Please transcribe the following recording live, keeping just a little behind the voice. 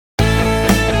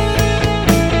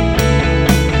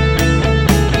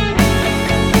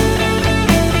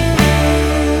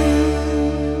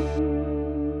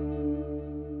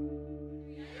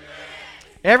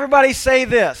Everybody say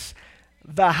this.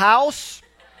 The house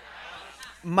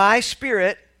my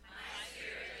spirit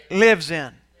lives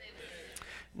in.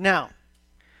 Now,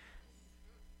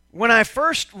 when I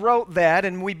first wrote that,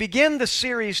 and we begin the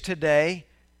series today,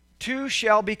 Two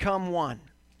Shall Become One.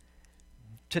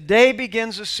 Today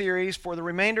begins a series for the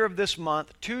remainder of this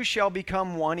month, Two Shall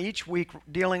Become One, each week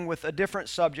dealing with a different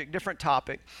subject, different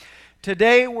topic.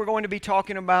 Today we're going to be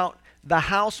talking about the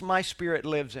house my spirit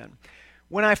lives in.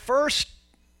 When I first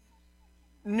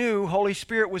knew Holy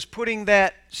Spirit was putting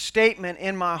that statement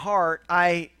in my heart,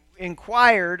 I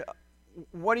inquired,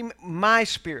 what do you mean, my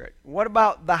spirit? What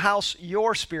about the house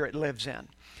your spirit lives in?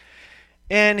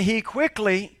 And he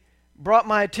quickly brought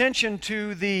my attention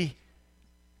to the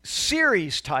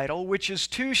series title, which is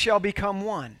Two Shall Become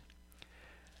One.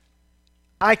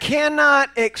 I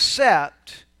cannot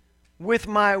accept with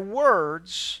my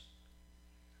words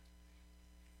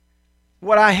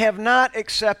what I have not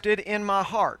accepted in my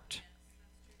heart.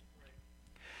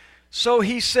 So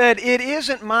he said, it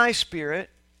isn't my spirit,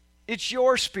 it's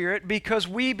your spirit, because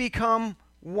we become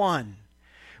one.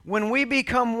 When we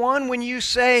become one, when you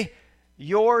say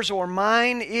yours or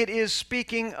mine, it is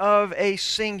speaking of a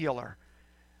singular.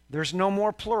 There's no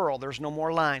more plural, there's no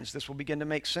more lines. This will begin to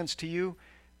make sense to you,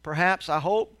 perhaps, I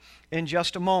hope, in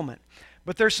just a moment.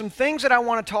 But there's some things that I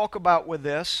want to talk about with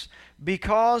this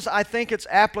because I think it's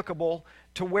applicable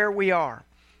to where we are.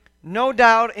 No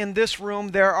doubt in this room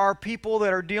there are people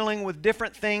that are dealing with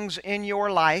different things in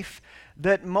your life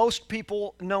that most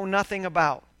people know nothing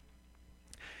about,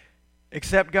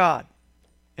 except God,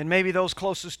 and maybe those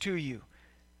closest to you.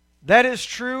 That is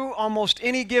true almost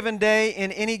any given day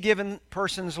in any given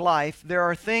person's life. There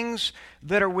are things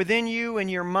that are within you, in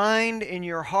your mind, in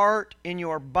your heart, in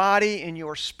your body, in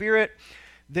your spirit,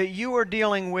 that you are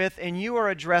dealing with and you are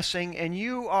addressing and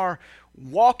you are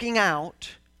walking out,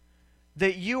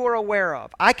 that you are aware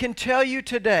of. I can tell you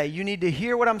today, you need to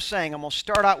hear what I'm saying. I'm going to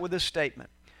start out with this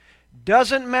statement.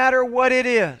 Doesn't matter what it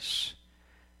is.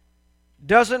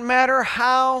 Doesn't matter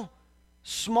how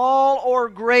small or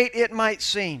great it might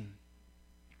seem.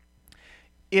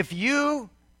 If you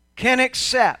can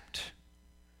accept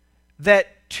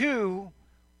that two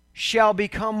shall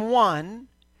become one,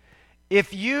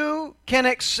 if you can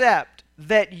accept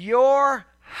that your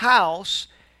house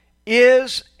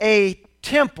is a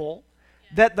temple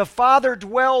that the Father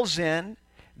dwells in,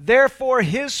 therefore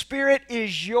His Spirit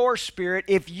is your spirit,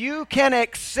 if you can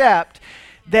accept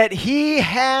that He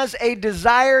has a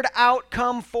desired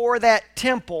outcome for that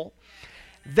temple,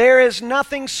 there is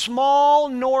nothing small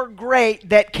nor great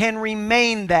that can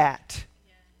remain that.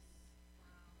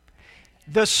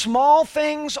 The small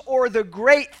things or the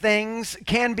great things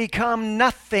can become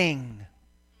nothing.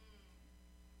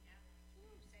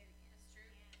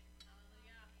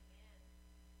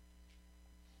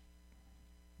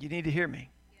 You need to hear me.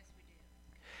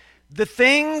 The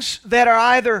things that are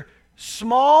either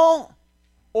small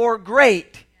or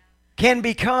great can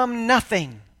become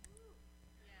nothing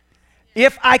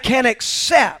if I can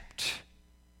accept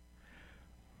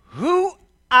who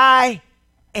I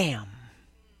am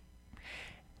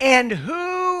and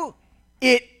who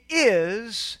it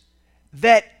is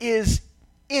that is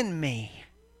in me.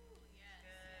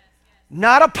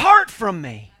 Not apart from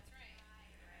me,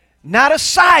 not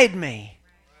aside me,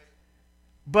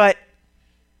 but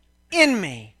in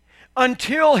me,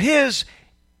 until His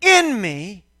in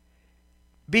me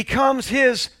becomes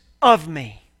His of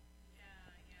me.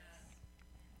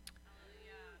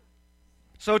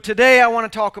 So today I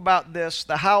want to talk about this,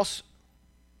 the house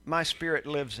my spirit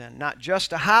lives in. Not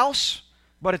just a house,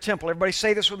 but a temple. Everybody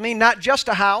say this with me. Not just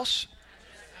a house,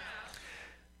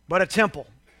 but a temple.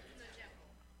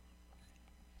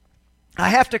 I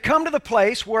have to come to the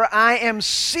place where I am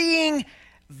seeing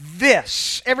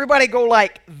this. Everybody go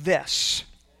like this.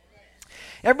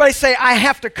 Everybody say, I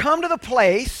have to come to the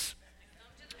place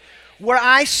where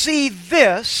I see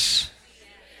this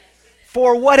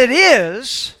for what it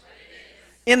is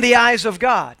in the eyes of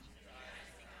God.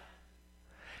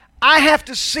 I have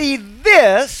to see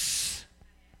this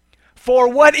for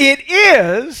what it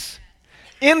is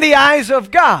in the eyes of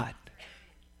God.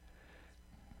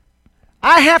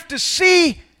 I have to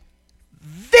see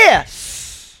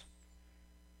this,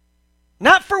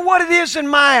 not for what it is in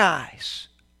my eyes.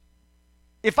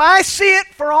 If I see it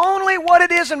for only what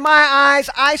it is in my eyes,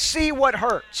 I see what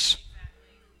hurts.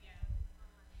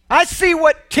 I see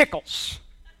what tickles.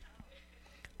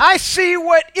 I see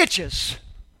what itches.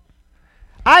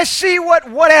 I see what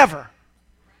whatever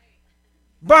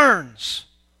burns.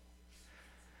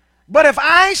 But if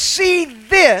I see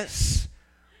this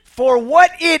for what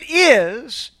it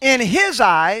is in His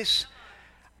eyes,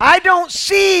 I don't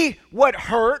see what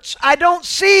hurts. I don't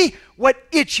see what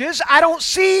itches. I don't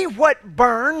see what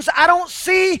burns. I don't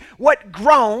see what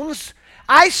groans.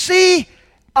 I see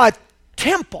a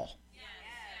temple.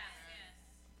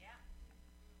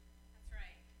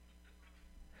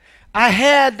 I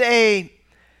had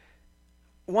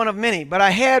one of many, but I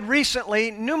had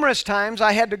recently, numerous times,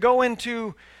 I had to go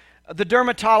into the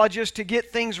dermatologist to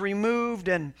get things removed,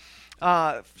 and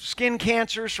skin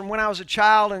cancers from when I was a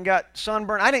child, and got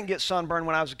sunburn. I didn't get sunburn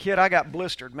when I was a kid. I got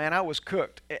blistered, man. I was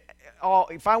cooked.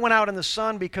 If I went out in the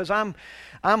sun, because I'm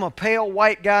a pale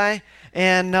white guy,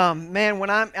 and man, when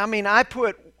I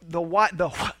put the white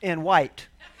in white,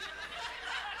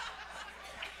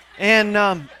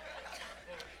 and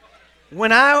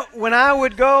when I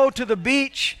would go to the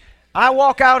beach, I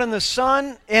walk out in the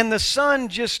sun, and the sun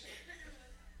just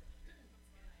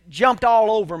jumped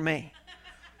all over me.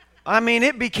 I mean,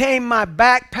 it became my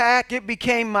backpack, it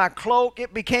became my cloak,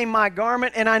 it became my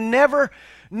garment, and I never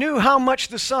knew how much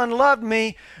the sun loved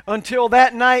me until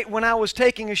that night when I was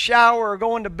taking a shower or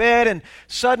going to bed, and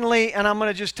suddenly, and I'm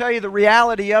going to just tell you the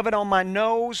reality of it, on my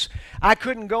nose, I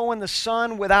couldn't go in the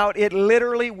sun without it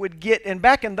literally would get, and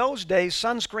back in those days,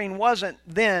 sunscreen wasn't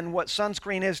then what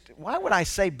sunscreen is. Why would I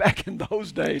say back in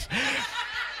those days?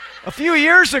 A few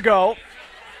years ago,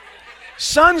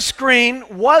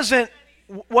 sunscreen wasn't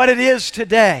what it is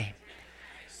today.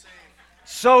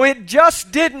 So it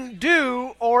just didn't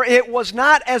do, or it was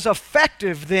not as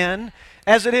effective then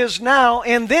as it is now.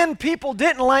 And then people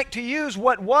didn't like to use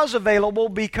what was available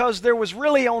because there was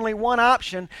really only one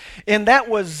option, and that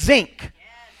was zinc.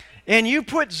 And you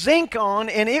put zinc on,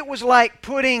 and it was like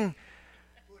putting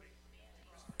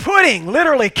pudding,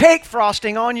 literally cake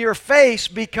frosting on your face,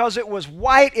 because it was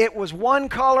white, it was one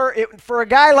color. For a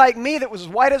guy like me that was as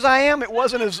white as I am, it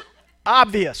wasn't as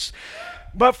obvious.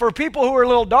 But for people who were a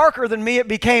little darker than me, it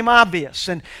became obvious.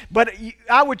 But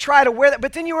I would try to wear that,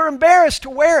 but then you were embarrassed to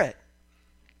wear it.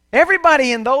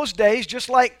 Everybody in those days, just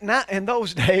like not in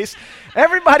those days,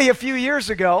 everybody a few years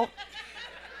ago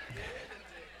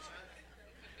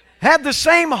had the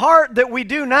same heart that we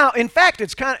do now. In fact,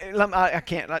 it's kind of, I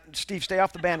can't, Steve, stay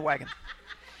off the bandwagon.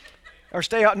 Or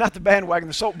stay off, not the bandwagon,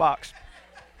 the soapbox.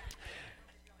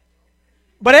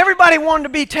 But everybody wanted to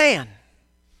be tan.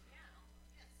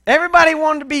 Everybody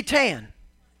wanted to be tan.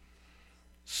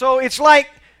 So it's like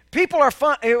people are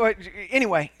fun.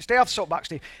 Anyway, stay off the soapbox,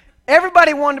 Steve.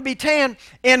 Everybody wanted to be tan,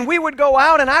 and we would go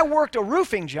out, and I worked a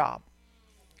roofing job.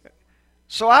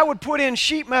 So I would put in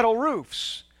sheet metal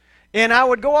roofs, and I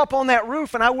would go up on that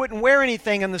roof, and I wouldn't wear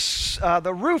anything. And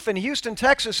the roof in Houston,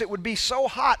 Texas, it would be so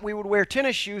hot we would wear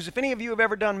tennis shoes. If any of you have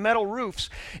ever done metal roofs,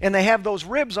 and they have those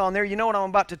ribs on there, you know what I'm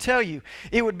about to tell you.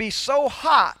 It would be so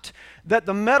hot that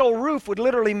the metal roof would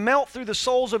literally melt through the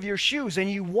soles of your shoes, and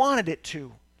you wanted it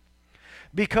to.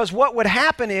 Because what would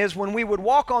happen is when we would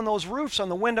walk on those roofs on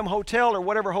the Wyndham Hotel or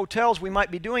whatever hotels we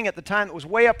might be doing at the time, that was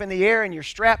way up in the air and you're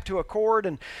strapped to a cord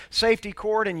and safety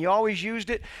cord, and you always used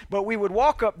it, but we would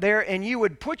walk up there and you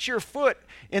would put your foot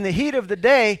in the heat of the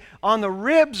day on the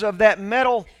ribs of that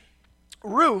metal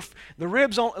roof. The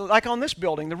ribs, like on this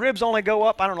building, the ribs only go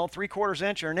up, I don't know, 3/4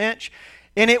 inch or an inch.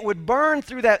 And it would burn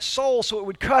through that sole, so it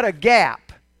would cut a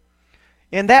gap.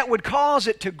 And that would cause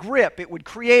it to grip. It would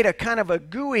create a kind of a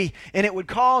gooey, and it would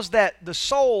cause the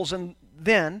soles and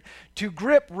then to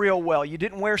grip real well. You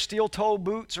didn't wear steel-toe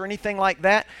boots or anything like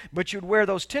that, but you'd wear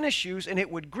those tennis shoes, and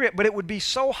it would grip. But it would be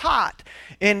so hot.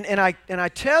 And I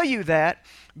tell you that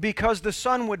because the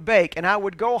sun would bake, and I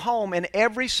would go home, and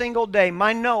every single day,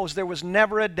 my nose, there was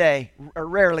never a day, or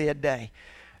rarely a day,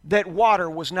 that water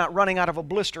was not running out of a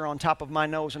blister on top of my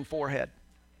nose and forehead.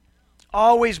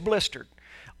 Always blistered.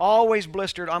 Always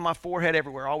blistered on my forehead,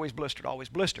 everywhere. Always blistered, always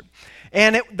blistered.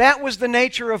 And that was the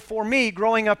nature of, for me,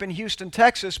 growing up in Houston,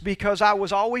 Texas, because I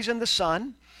was always in the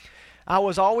sun. I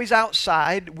was always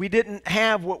outside. We didn't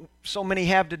have what so many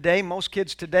have today. Most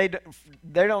kids today,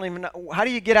 they don't even know. How do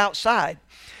you get outside?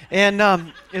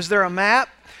 And is there a map?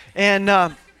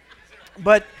 And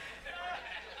but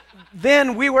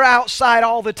then we were outside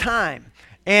all the time.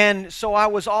 And so I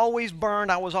was always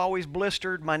burned, I was always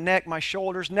blistered, my neck, my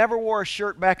shoulders. Never wore a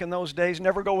shirt back in those days,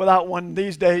 never go without one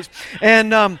these days.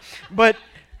 And but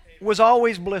was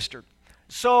always blistered.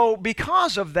 So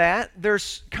because of that,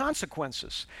 there's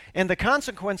consequences. And the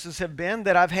consequences have been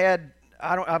that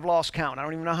I've lost count. I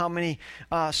don't even know how many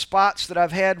spots that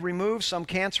I've had removed, some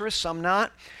cancerous, some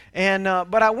not. And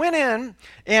but I went in,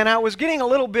 and I was getting a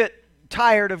little bit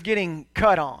tired of getting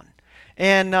cut on.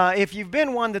 And if you've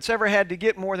been one that's ever had to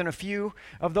get more than a few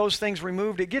of those things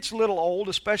removed, it gets a little old,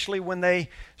 especially when they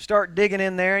start digging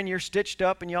in there and you're stitched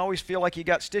up and you always feel like you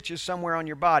got stitches somewhere on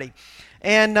your body.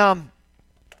 And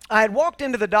I had walked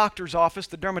into the doctor's office,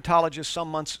 the dermatologist,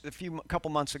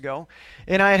 couple months ago,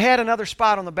 and I had had another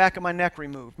spot on the back of my neck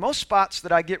removed. Most spots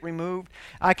that I get removed,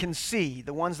 I can see.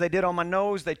 The ones they did on my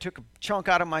nose, they took a chunk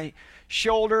out of my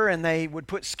shoulder, and they would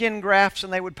put skin grafts,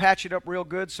 and they would patch it up real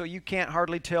good, so you can't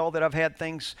hardly tell that I've had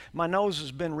things. My nose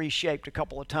has been reshaped a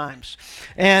couple of times,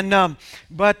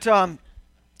 but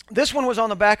this one was on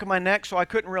the back of my neck, so I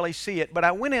couldn't really see it. But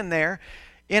I went in there,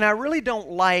 and I really don't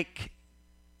like.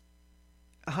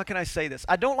 How can I say this?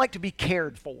 I don't like to be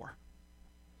cared for.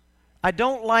 That's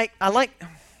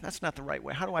not the right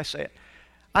way. How do I say it?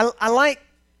 I like,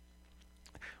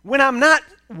 when I'm not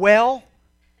well,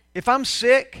 if I'm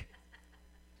sick,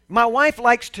 my wife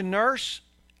likes to nurse.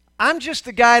 I'm just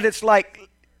the guy that's like,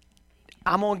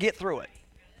 I'm going to get through it.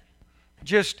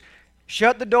 Just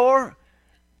shut the door,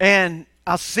 and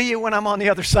I'll see you when I'm on the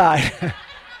other side.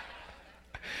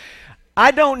 I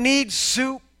don't need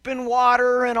soup and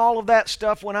water and all of that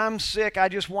stuff. When I'm sick, I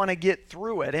just want to get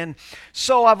through it. And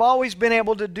so I've always been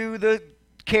able to do the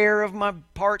care of my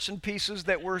parts and pieces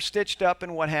that were stitched up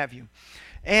and what have you.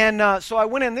 And so I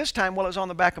went in this time while it was on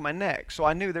the back of my neck. So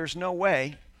I knew there's no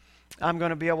way I'm going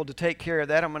to be able to take care of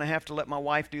that. I'm going to have to let my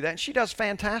wife do that. And she does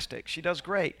fantastic. She does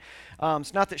great.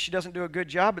 It's not that she doesn't do a good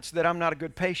job. It's that I'm not a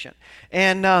good patient.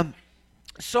 And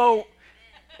so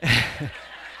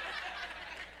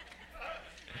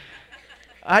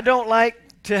I don't like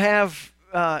to have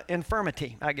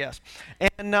infirmity, I guess.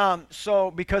 And so,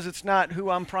 because it's not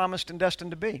who I'm promised and destined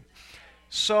to be.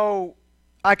 So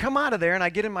I come out of there and I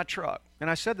get in my truck. And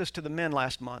I said this to the men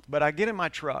last month, but I get in my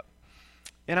truck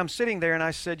and I'm sitting there and I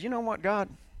said, you know what, God?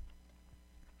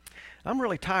 I'm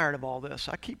really tired of all this.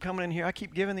 I keep coming in here. I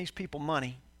keep giving these people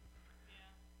money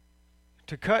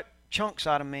to cut chunks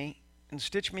out of me and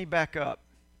stitch me back up.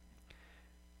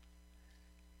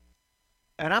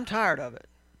 And I'm tired of it.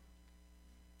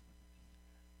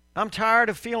 I'm tired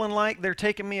of feeling like they're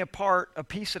taking me apart a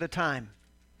piece at a time.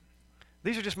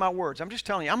 These are just my words. I'm just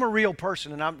telling you, I'm a real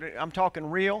person, and I'm talking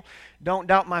real. Don't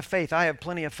doubt my faith. I have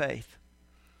plenty of faith.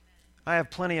 I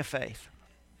have plenty of faith.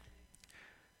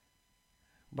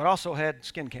 But also had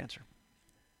skin cancer.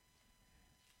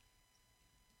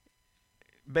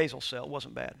 Basal cell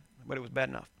wasn't bad, but it was bad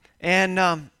enough.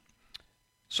 And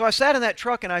so I sat in that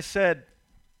truck and I said,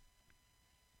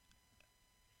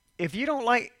 if you don't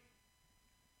like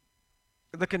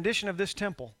the condition of this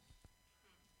temple,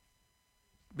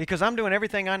 because I'm doing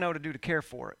everything I know to do to care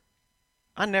for it,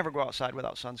 I never go outside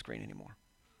without sunscreen anymore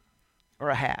or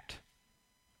a hat.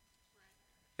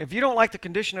 If you don't like the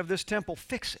condition of this temple,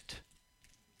 fix it.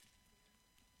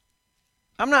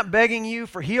 I'm not begging you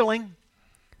for healing.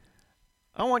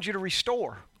 I want you to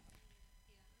restore.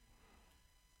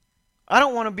 I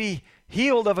don't want to be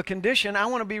healed of a condition. I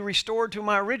want to be restored to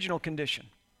my original condition.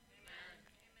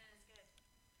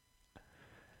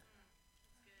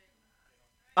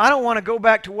 I don't want to go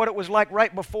back to what it was like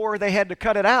right before they had to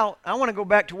cut it out. I want to go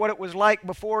back to what it was like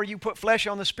before you put flesh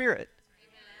on the spirit.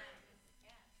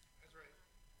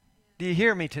 Do you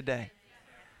hear me today?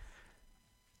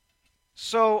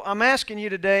 So I'm asking you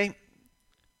today,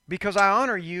 because I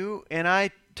honor you and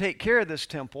I take care of this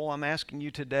temple, I'm asking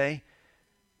you today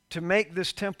to make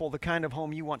this temple the kind of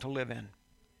home you want to live in.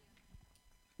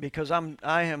 Because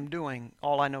I am doing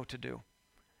all I know to do.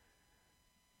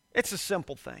 It's a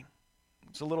simple thing.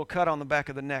 It's a little cut on the back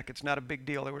of the neck. It's not a big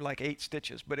deal. There were like 8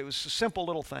 stitches, but it was a simple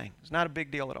little thing. It's not a big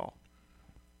deal at all.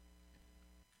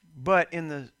 But in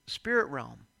the spirit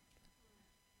realm,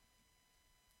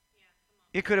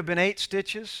 it could have been 8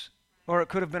 stitches, or it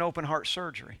could have been open heart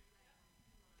surgery.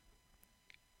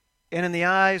 And in the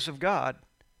eyes of God,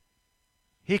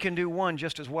 He can do one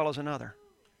just as well as another.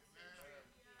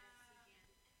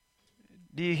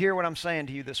 Do you hear what I'm saying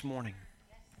to you this morning?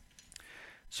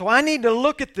 So I need to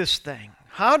look at this thing.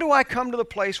 How do I come to the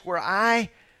place where I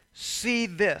see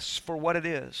this for what it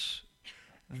is?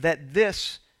 That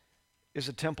this is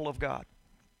a temple of God.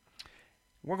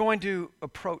 We're going to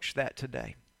approach that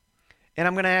today. And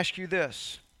I'm going to ask you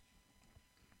this.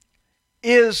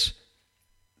 Is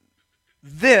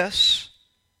this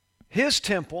His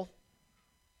temple,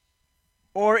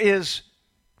 or is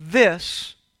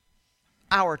this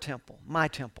our temple, my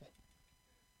temple?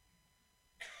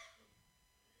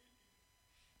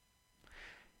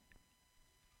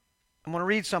 I'm going to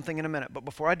read something in a minute, but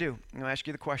before I do, I'm going to ask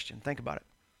you the question. Think about it.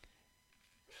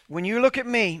 When you look at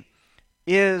me,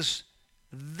 is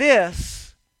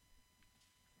this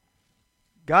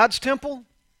God's temple,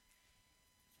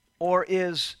 or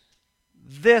is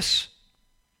this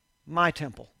my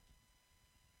temple?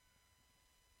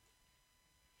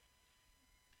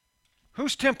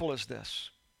 Whose temple is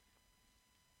this?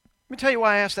 Let me tell you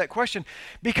why I asked that question.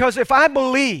 Because if I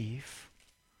believe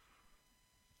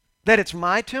that it's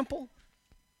my temple,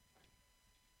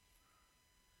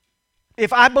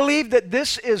 if I believe that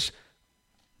this is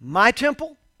my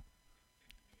temple,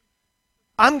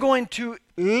 I'm going to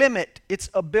limit its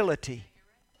ability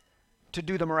to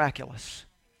do the miraculous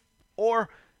or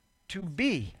to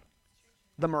be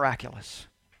the miraculous.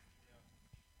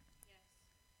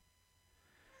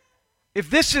 If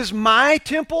this is my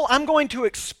temple, I'm going to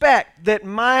expect that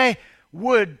my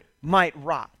wood might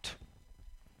rot.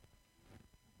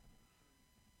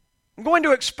 I'm going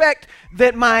to expect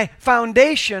that my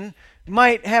foundation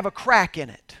might have a crack in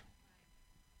it.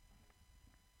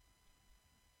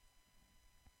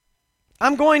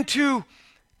 I'm going to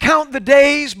count the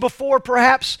days before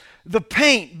perhaps the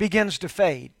paint begins to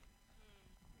fade.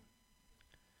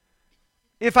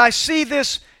 If I see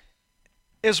this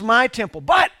as my temple.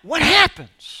 But what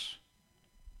happens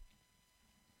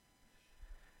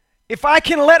if I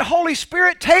can let Holy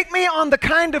Spirit take me on the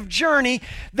kind of journey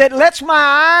that lets my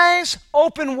eyes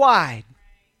open wide?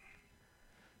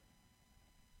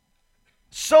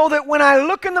 So that when I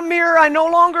look in the mirror, I no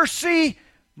longer see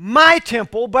my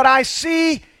temple, but I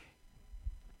see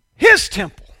His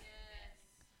temple,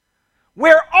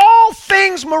 where all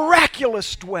things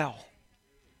miraculous dwell,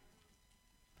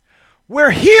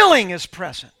 where healing is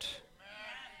present,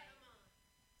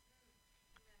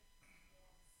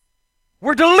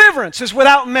 where deliverance is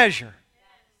without measure,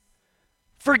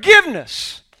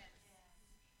 forgiveness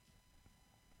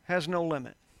has no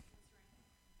limit.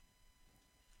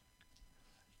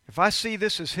 If I see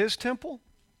this as His temple,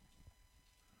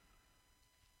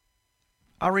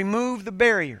 I remove the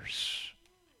barriers.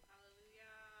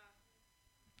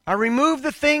 I remove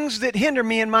the things that hinder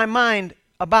me in my mind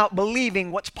about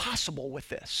believing what's possible with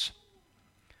this.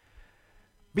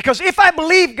 Because if I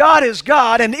believe God is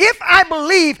God, and if I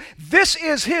believe this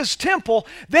is His temple,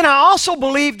 then I also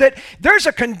believe that there's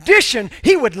a condition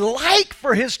He would like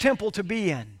for His temple to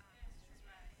be in.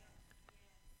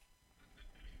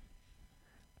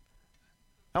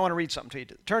 I want to read something to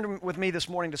you. Turn with me this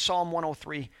morning to Psalm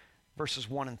 103, verses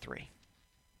 1 and 3.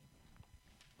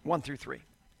 1 through 3.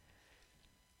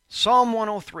 Psalm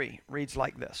 103 reads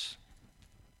like this.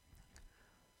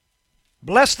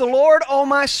 Bless the Lord, O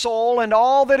my soul, and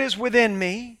all that is within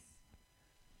me.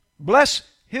 Bless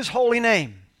His holy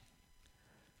name.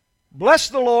 Bless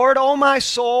the Lord, O my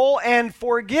soul, and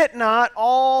forget not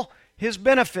all His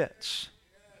benefits,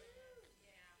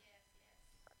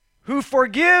 who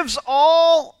forgives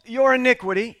all your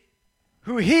iniquity,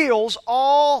 who heals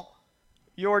all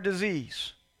your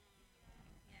disease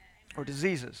or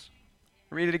diseases.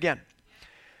 Read it again.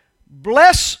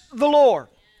 Bless the Lord,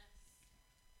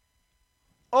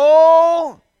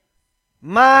 O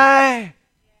my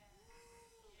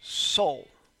soul.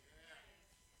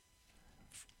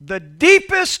 The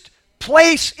deepest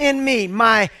place in me,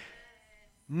 my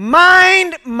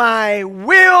mind, my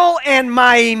will, and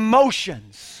my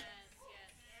emotions.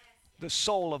 The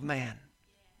soul of man.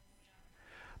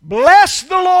 Bless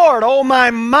the Lord, O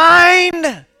my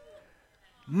mind,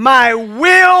 my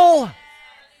will,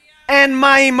 and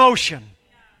my emotion.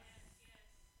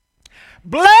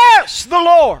 Bless the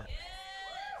Lord,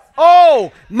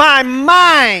 O my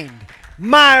mind,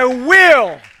 my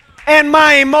will, and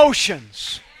my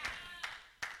emotions.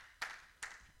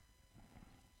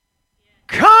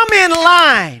 Come in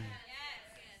line.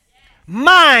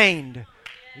 Mind,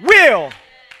 will,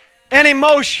 and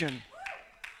emotion.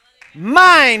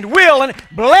 Mind, will, and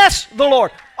bless the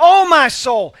Lord, O my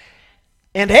soul,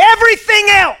 and everything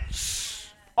else,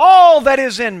 all that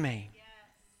is in me.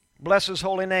 Bless His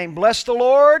holy name. Bless the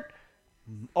Lord,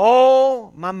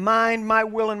 O my mind, my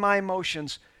will, and my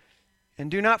emotions. And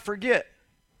do not forget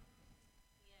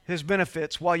His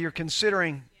benefits while you're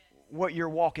considering what you're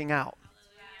walking out.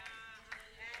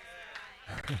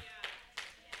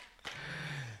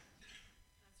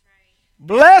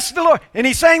 Bless the Lord. And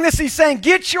He's saying this, He's saying,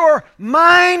 get your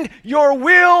mind, your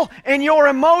will, and your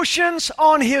emotions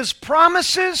on His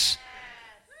promises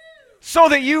so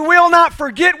that you will not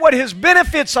forget what His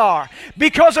benefits are.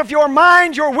 Because if your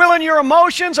mind, your will, and your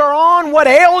emotions are on what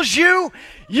ails you,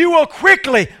 you will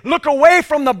quickly look away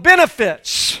from the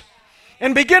benefits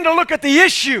and begin to look at the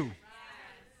issue.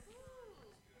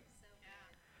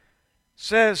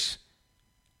 Says,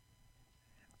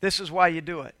 this is why you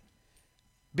do it.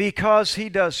 Because He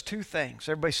does two things.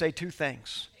 Everybody say two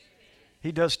things.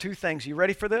 He does two things. You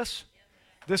ready for this?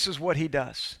 This is what He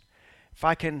does. If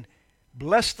I can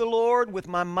bless the Lord with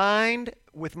my mind,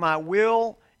 with my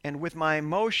will, and with my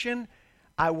emotion,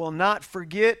 I will not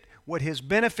forget what His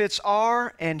benefits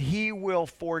are, and He will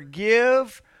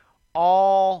forgive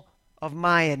all of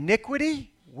my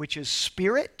iniquity, which is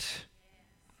spirit,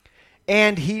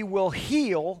 and He will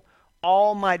heal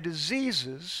all my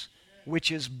diseases,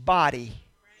 which is body.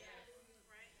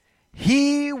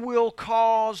 He will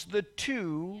cause the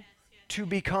two to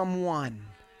become one.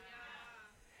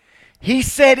 He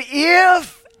said,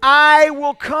 if I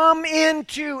will come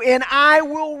into and I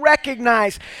will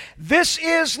recognize this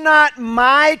is not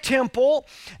my temple,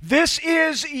 this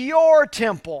is your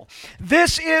temple.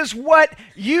 This is what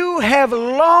you have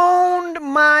loaned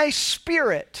my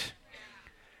spirit.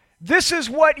 This is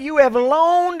what you have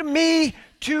loaned me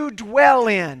to dwell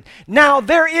in. Now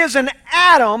there is an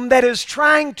Adam that is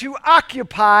trying to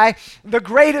occupy the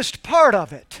greatest part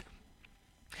of it.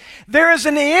 There is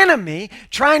an enemy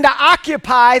trying to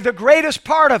occupy the greatest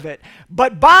part of it.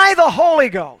 But by the Holy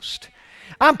Ghost,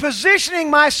 I'm positioning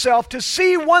myself to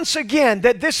see once again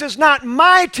that this is not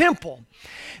my temple.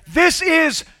 This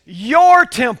is your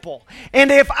temple.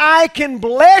 And if I can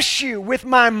bless you with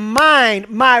my mind,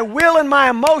 my will, and my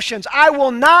emotions, I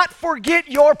will not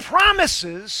forget your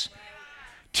promises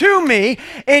to me,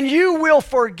 and you will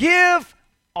forgive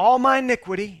all my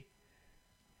iniquity,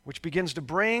 which begins to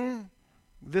bring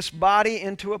this body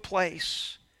into a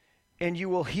place, and you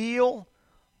will heal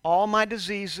all my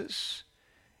diseases.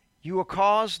 You will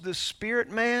cause the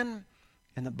spirit man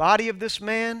and the body of this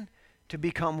man to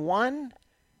become one,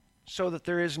 so that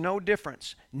there is no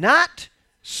difference. Not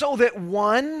so that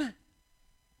one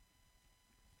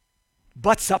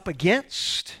butts up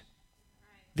against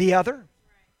the other.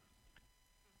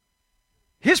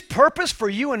 His purpose for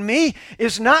you and me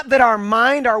is not that our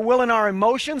mind, our will, and our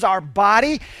emotions, our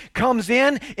body comes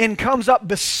in and comes up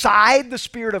beside the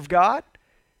Spirit of God.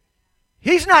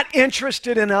 He's not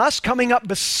interested in us coming up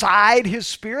beside His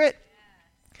Spirit.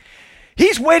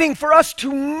 He's waiting for us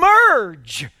to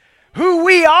merge who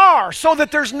we are so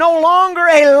that there's no longer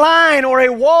a line or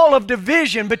a wall of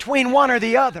division between one or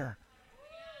the other.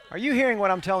 Are you hearing what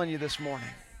I'm telling you this morning?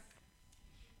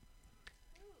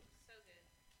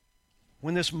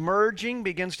 When this merging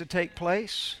begins to take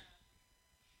place,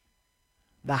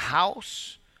 the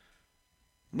house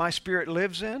my spirit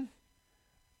lives in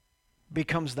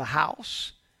becomes the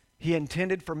house He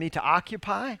intended for me to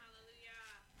occupy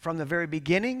from the very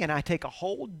beginning, and I take a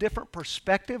whole different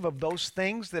perspective of those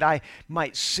things that I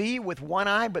might see with one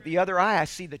eye, but the other eye I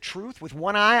see the truth. With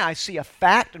one eye I see a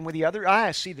fact, and with the other eye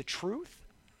I see the truth.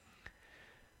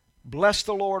 Bless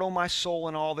the Lord, O my soul,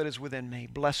 and all that is within me.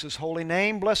 Bless His holy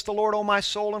name. Bless the Lord, O my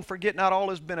soul, and forget not all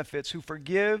His benefits, who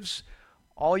forgives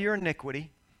all your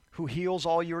iniquity, who heals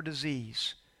all your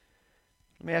disease.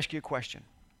 Let me ask you a question.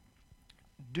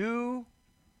 Do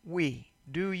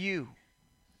you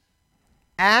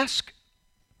ask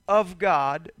of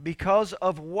God because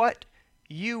of what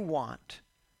you want?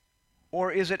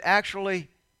 Or is it actually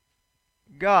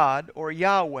God or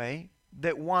Yahweh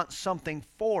that wants something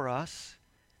for us,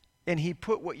 and He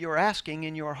put what you're asking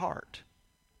in your heart?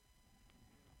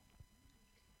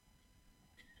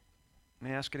 Let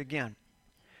me ask it again.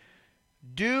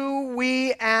 Do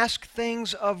we ask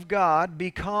things of God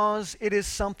because it is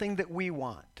something that we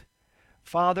want?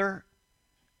 Father,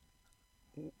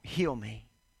 heal me.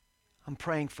 I'm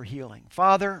praying for healing.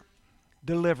 Father,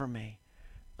 deliver me.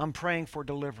 I'm praying for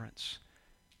deliverance.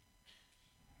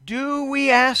 Do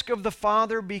we ask of the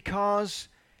Father because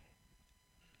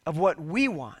of what we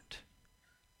want?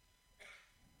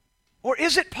 Or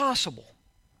is it possible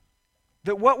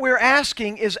that what we're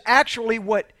asking is actually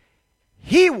what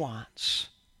He wants,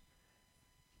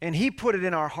 and He put it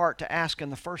in our heart to ask in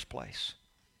the first place?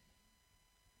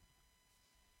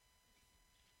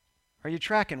 Are you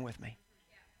tracking with me?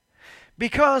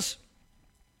 Because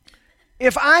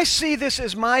if I see this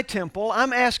as my temple,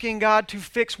 I'm asking God to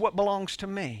fix what belongs to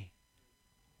me.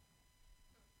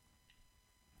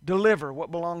 Deliver what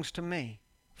belongs to me.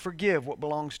 Forgive what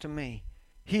belongs to me.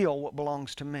 Heal what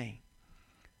belongs to me.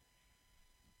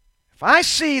 If I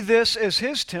see this as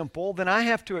His temple, then I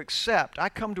have to accept. I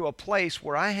come to a place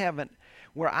where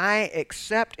I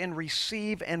accept and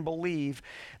receive and believe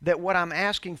that what I'm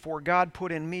asking for, God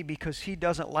put in me because He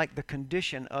doesn't like the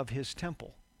condition of His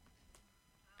temple.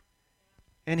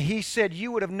 And He said,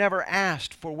 you would have never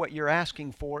asked for what you're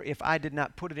asking for if I did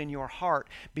not put it in your heart,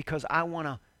 because I want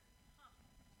to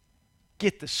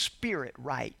get the spirit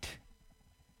right.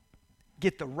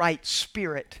 Get the right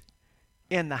spirit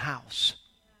in the house.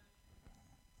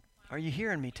 Are you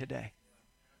hearing me today?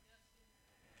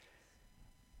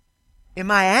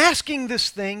 Am I asking this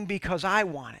thing because I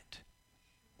want it?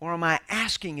 Or am I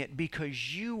asking it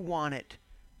because you want it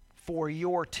for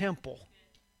your temple?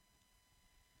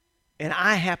 And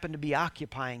I happen to be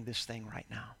occupying this thing right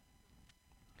now.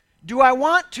 Do I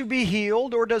want to be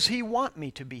healed, or does He want me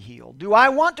to be healed? Do I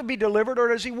want to be delivered, or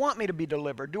does He want me to be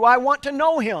delivered? Do I want to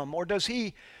know Him, or does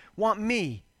He want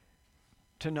me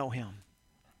to know Him?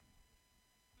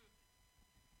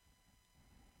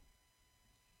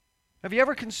 Have you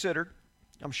ever considered,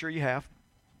 I'm sure you have,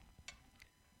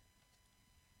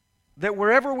 that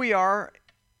wherever we are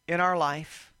in our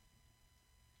life,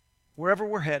 wherever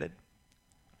we're headed,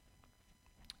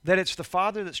 that it's the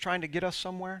Father that's trying to get us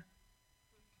somewhere?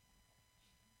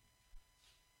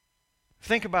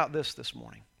 Think about this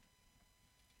morning.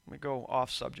 Let me go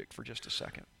off subject for just a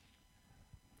second.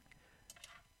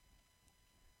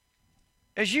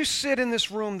 As you sit in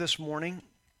this room this morning,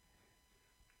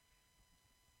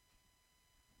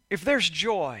 if there's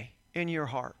joy in your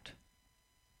heart,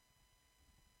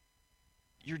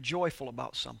 you're joyful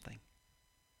about something.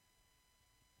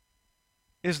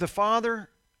 Is the Father,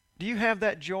 do you have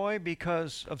that joy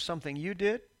because of something you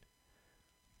did?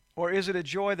 Or is it a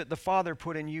joy that the Father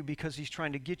put in you because He's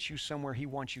trying to get you somewhere He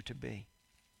wants you to be?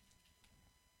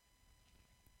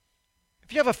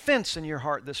 If you have offense in your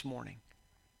heart this morning,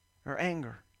 or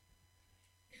anger,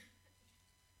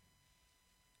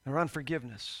 or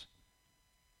unforgiveness,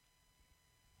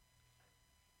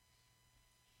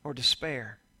 or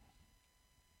despair,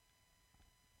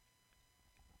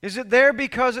 is it there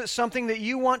because it's something that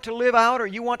you want to live out or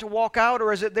you want to walk out,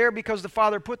 or is it there because the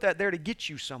Father put that there to get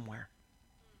you somewhere?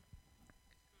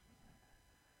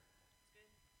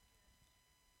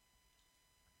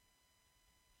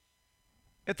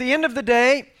 At the end of the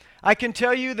day, I can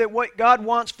tell you that what God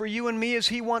wants for you and me is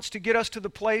He wants to get us to the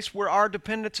place where our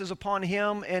dependence is upon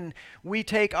Him and we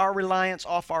take our reliance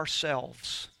off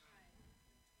ourselves.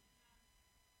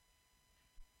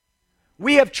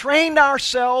 We have trained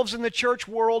ourselves in the church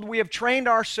world, we have trained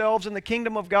ourselves in the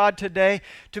kingdom of God today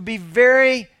to be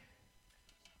very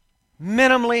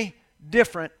minimally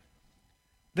different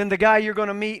than the guy you're going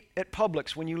to meet at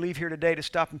Publix when you leave here today to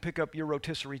stop and pick up your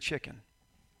rotisserie chicken.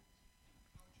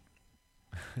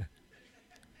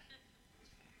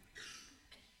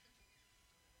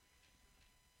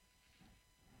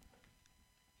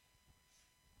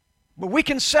 But we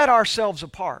can set ourselves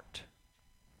apart,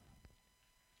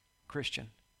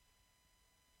 Christian.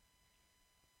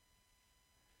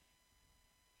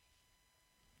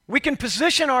 We can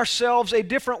position ourselves a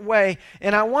different way,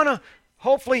 and I want to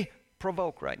hopefully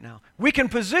provoke right now. We can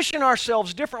position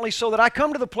ourselves differently so that I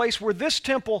come to the place where this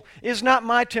temple is not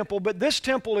my temple, but this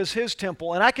temple is His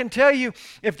temple. And I can tell you,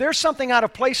 if there's something out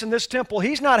of place in this temple,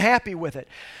 He's not happy with it.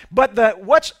 But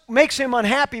what makes Him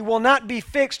unhappy will not be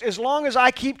fixed as long as I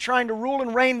keep trying to rule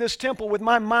and reign this temple with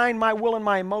my mind, my will, and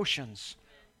my emotions.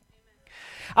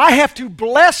 I have to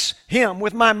bless Him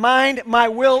with my mind, my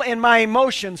will, and my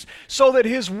emotions so that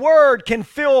His Word can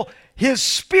fill His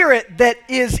Spirit that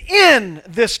is in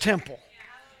this temple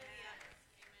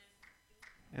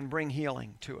and bring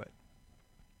healing to it.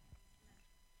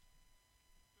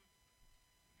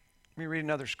 Let me read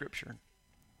another scripture.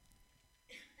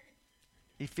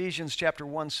 Ephesians chapter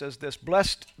 1 says this,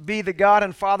 "Blessed be the God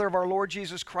and Father of our Lord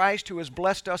Jesus Christ, who has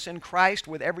blessed us in Christ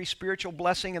with every spiritual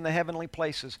blessing in the heavenly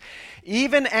places,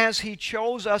 even as He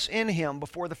chose us in Him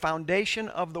before the foundation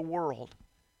of the world,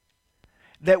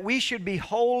 that we should be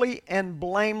holy and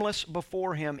blameless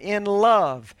before Him. In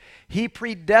love, He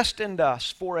predestined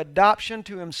us for adoption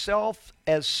to Himself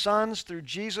as sons through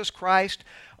Jesus Christ,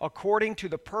 according to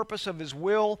the purpose of His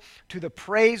will, to the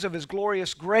praise of His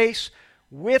glorious grace,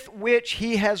 with which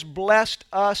He has blessed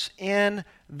us in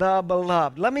the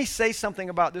Beloved." Let me say something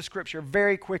about this scripture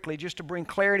very quickly, just to bring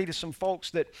clarity to some folks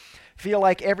that feel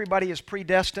like everybody is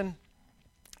predestined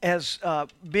as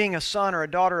being a son or a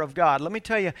daughter of God. Let me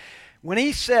tell you, when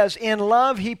He says, in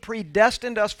love He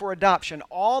predestined us for adoption,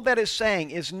 all that is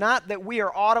saying is not that we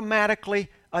are automatically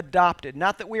adopted,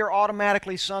 not that we are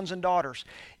automatically sons and daughters.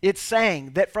 It's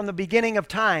saying that from the beginning of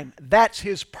time, that's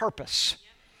His purpose.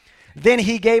 Then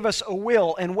He gave us a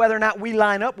will, and whether or not we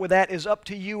line up with that is up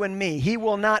to you and me. He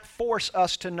will not force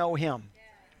us to know Him.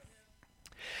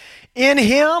 In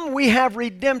Him we have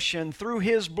redemption through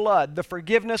His blood, the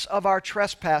forgiveness of our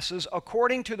trespasses,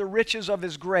 according to the riches of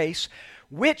His grace,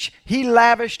 which He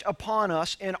lavished upon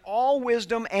us in all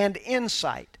wisdom and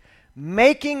insight,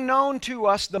 making known to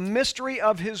us the mystery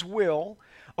of His will,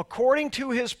 according to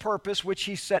His purpose, which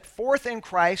He set forth in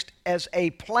Christ as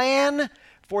a plan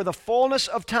for the fullness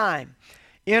of time,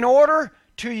 in order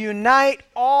to unite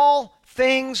all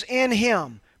things in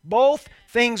Him, both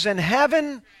things in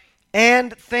heaven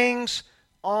and things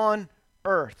on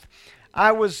earth.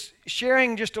 I was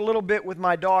sharing just a little bit with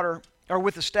my daughter, or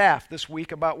with the staff this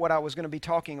week, about what I was going to be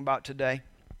talking about today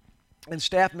in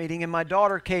staff meeting, and my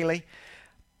daughter Kaylee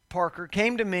Parker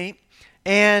came to me,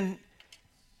 and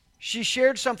she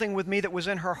shared something with me that was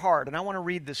in her heart. And I want to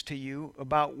read this to you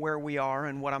about where we are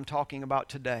and what I'm talking about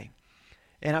today.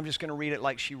 And I'm just going to read it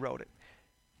like she wrote it.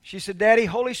 She said, Daddy,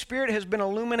 Holy Spirit has been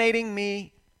illuminating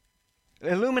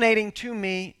to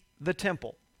me the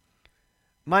temple.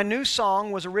 My new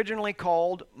song was originally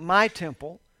called My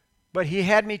Temple, but He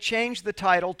had me change the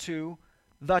title to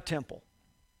The Temple.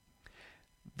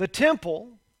 The temple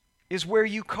is where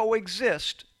you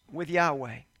coexist with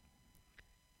Yahweh.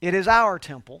 It is our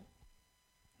temple,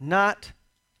 not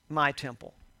my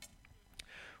temple.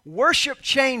 Worship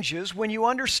changes when you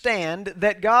understand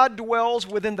that God dwells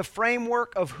within the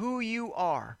framework of who you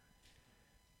are.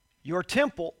 Your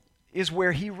temple is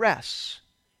where He rests.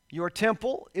 Your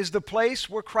temple is the place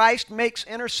where Christ makes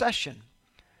intercession.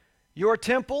 Your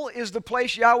temple is the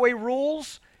place Yahweh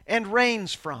rules and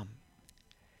reigns from.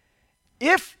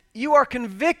 If you are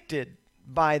convicted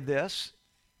by this,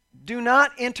 do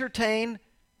not entertain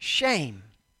shame.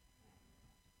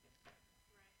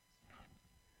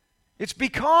 It's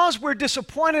because we're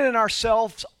disappointed in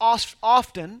ourselves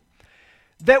often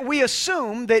that we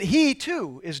assume that He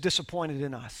too is disappointed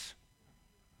in us.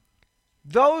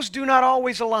 Those do not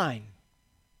always align.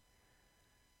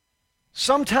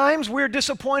 Sometimes we're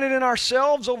disappointed in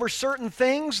ourselves over certain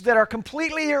things that are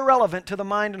completely irrelevant to the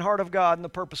mind and heart of God and the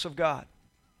purpose of God.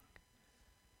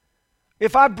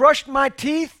 If I brushed my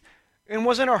teeth and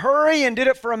was in a hurry and did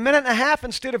it for 1.5 minutes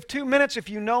instead of 2 minutes, if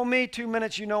you know me, 2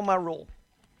 minutes, you know my rule.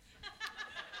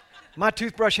 My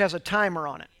toothbrush has a timer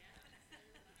on it.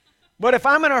 But if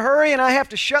I'm in a hurry and I have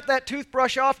to shut that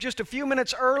toothbrush off just a few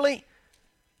minutes early,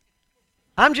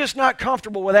 I'm just not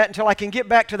comfortable with that until I can get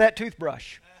back to that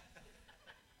toothbrush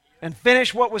and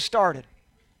finish what was started.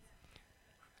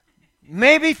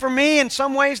 Maybe for me, in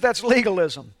some ways, that's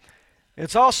legalism.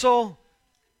 It's also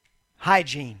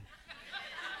hygiene.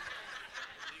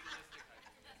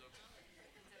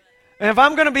 And if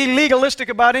I'm going to be legalistic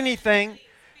about anything,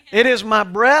 it is my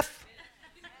breath.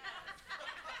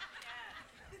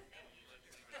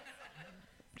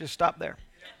 Just stop there.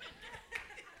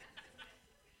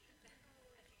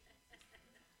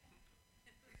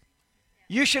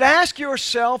 You should ask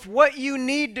yourself what you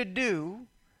need to do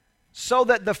so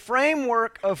that the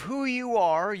framework of who you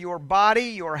are, your body,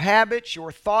 your habits,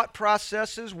 your thought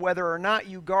processes, whether or not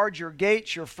you guard your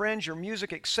gates, your friends, your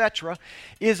music, etc.,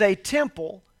 is a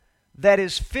temple that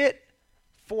is fit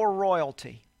for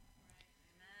royalty.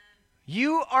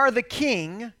 You are the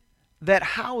king that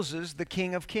houses the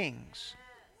King of Kings,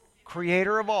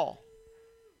 creator of all,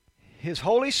 His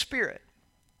Holy Spirit.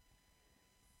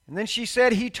 And then she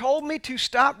said, He told me to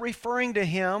stop referring to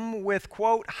Him with,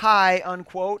 quote, high,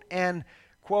 unquote, and,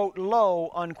 quote, low,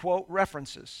 unquote,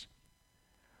 references.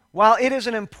 While it is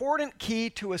an important key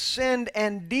to ascend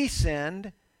and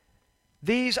descend,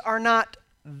 these are not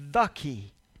the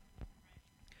key.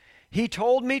 He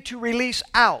told me to release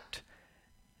out,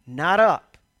 not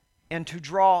up, and to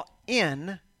draw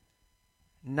in,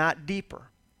 not deeper.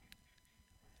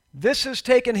 This has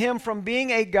taken Him from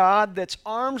being a God that's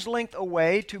arm's length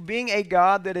away to being a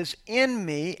God that is in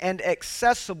me and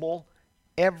accessible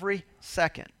every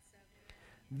second.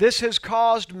 This has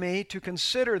caused me to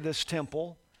consider this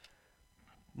temple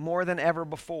more than ever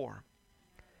before.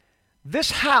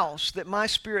 This house that my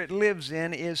spirit lives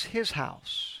in is His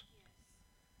house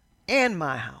and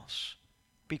my house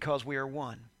because we are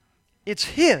one. It's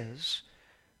His,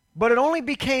 but it only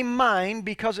became mine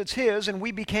because it's His and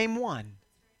we became one.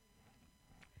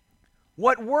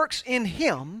 What works in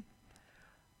Him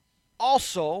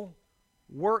also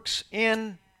works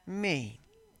in me.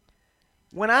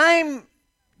 When I'm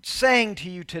saying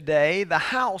to you today, the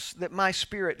house that my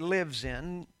spirit lives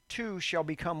in, two shall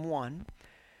become one,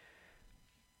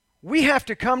 we have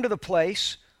to come to the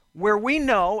place where we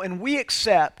know and we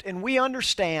accept and we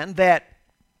understand that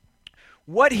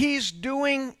what He's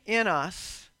doing in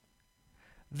us,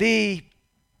 let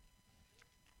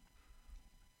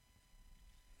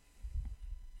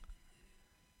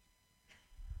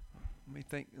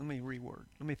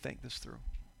me think this through.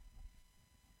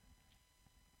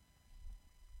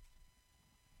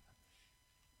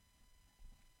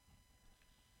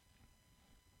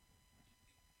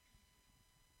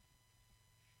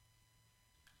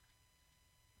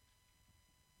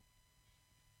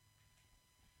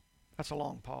 That's a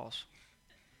long pause.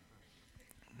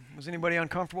 Was anybody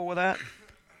uncomfortable with that?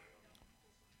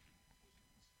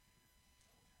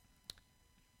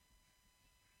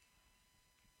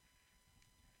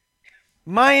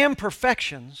 My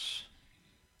imperfections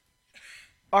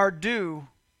are due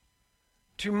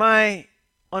to my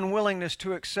unwillingness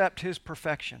to accept His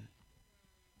perfection.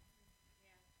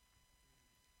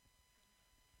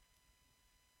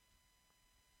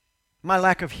 My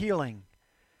lack of healing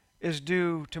is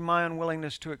due to my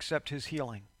unwillingness to accept His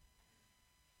healing.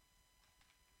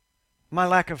 My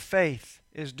lack of faith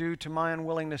is due to my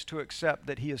unwillingness to accept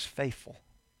that He is faithful.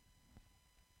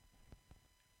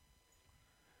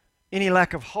 Any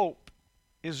lack of hope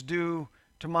is due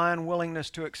to my unwillingness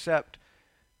to accept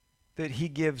that He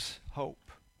gives hope.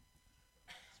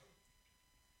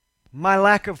 My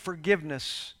lack of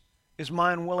forgiveness is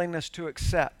my unwillingness to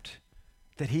accept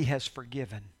that He has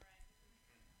forgiven.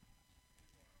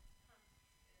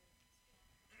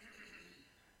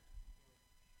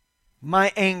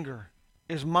 My anger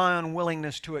is my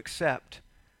unwillingness to accept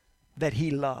that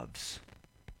He loves.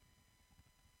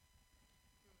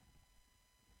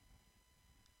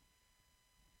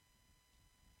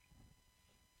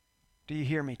 Do you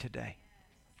hear me today?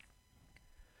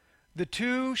 The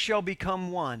two shall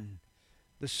become one,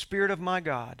 the Spirit of my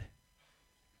God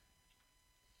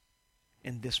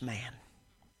and this man.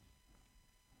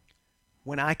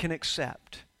 When I can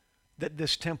accept that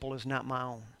this temple is not my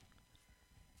own,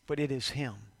 but it is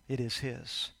Him, it is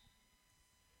His.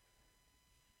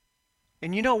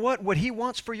 And you know what? What He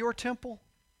wants for your temple?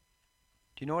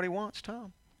 Do you know what He wants,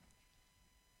 Tom?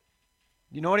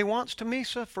 You know what He wants to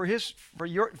Misa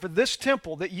for this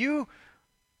temple that you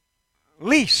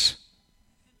lease?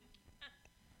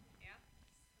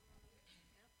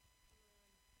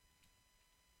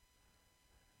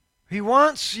 He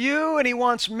wants you and He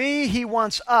wants me, He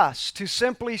wants us to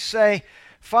simply say,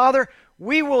 Father,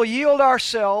 we will yield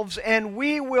ourselves and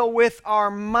we will, with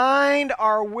our mind,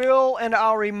 our will, and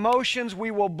our emotions, we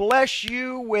will bless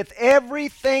you with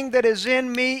everything that is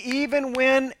in me, even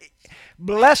when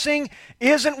blessing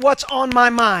isn't what's on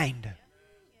my mind.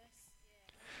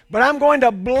 But I'm going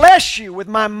to bless you with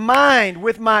my mind,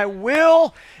 with my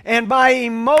will, and my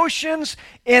emotions,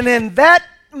 and in that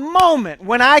moment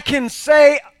when I can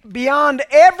say, beyond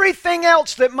everything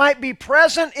else that might be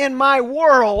present in my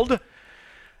world,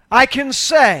 I can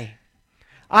say,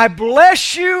 I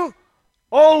bless you,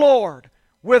 O Lord,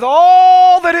 with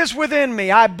all that is within me.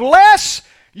 I bless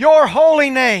your holy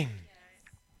name.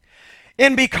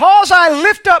 And because I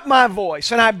lift up my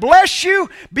voice and I bless you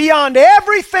beyond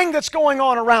everything that's going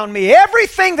on around me,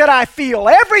 everything that I feel,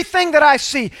 everything that I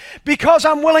see, because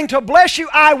I'm willing to bless you,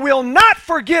 I will not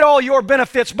forget all your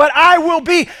benefits, but I will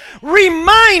be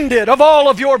reminded of all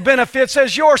of your benefits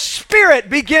as your Spirit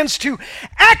begins to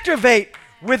activate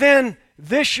within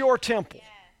this your temple.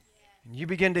 And you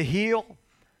begin to heal,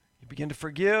 you begin to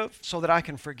forgive so that I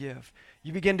can forgive.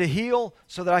 You begin to heal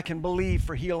so that I can believe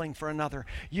for healing for another.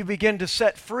 You begin to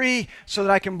set free so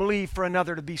that I can believe for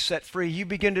another to be set free. You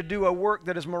begin to do a work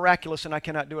that is miraculous, and I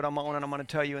cannot do it on my own, and I'm going to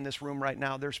tell you in this room right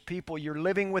now, there's people, you're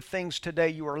living with things today,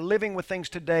 you are living with things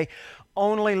today,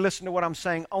 only, listen to what I'm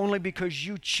saying, only because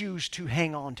you choose to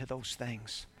hang on to those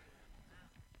things.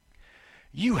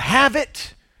 You have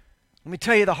it, let me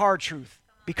tell you the hard truth,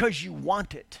 because you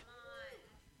want it.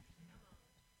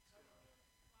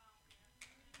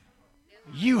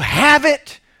 You have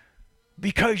it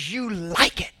because you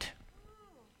like it.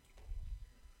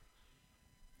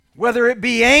 Whether it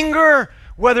be anger,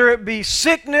 whether it be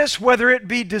sickness, whether it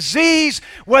be disease,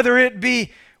 whether it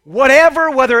be whatever,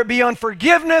 whether it be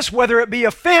unforgiveness, whether it be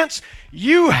offense,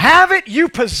 you have it, you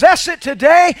possess it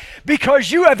today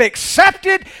because you have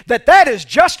accepted that that is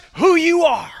just who you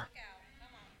are.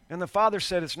 And the Father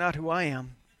said, it's not who I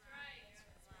am.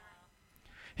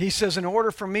 He says, in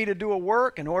order for me to do a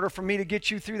work, in order for me to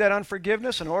get you through that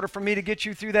unforgiveness, in order for me to get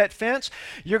you through that fence,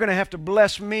 you're going to have to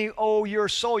bless me, oh, your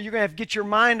soul. You're going to have to get your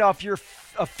mind off your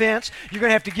offense. You're going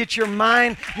to have to get your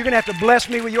mind. You're going to have to bless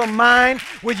me with your mind,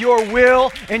 with your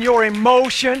will, and your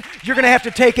emotion. You're going to have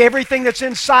to take everything that's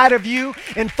inside of you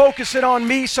and focus it on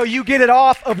me so you get it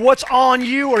off of what's on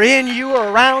you or in you or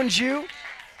around you.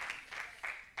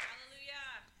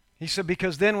 He said,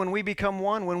 because then when we become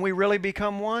one, when we really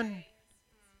become one,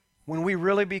 you're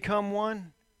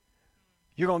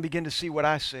going to begin to see what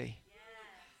I see.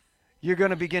 You're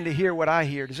going to begin to hear what I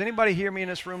hear. Does anybody hear me in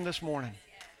this room this morning?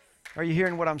 Are you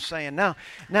hearing what I'm saying? Now,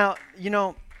 you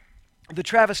know, the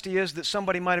travesty is that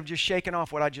somebody might have just shaken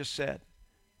off what I just said.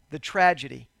 The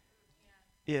tragedy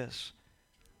is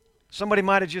somebody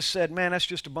might have just said, man, that's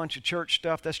just a bunch of church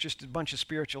stuff. That's just a bunch of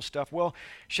spiritual stuff. Well,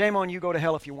 shame on you. Go to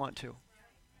hell if you want to.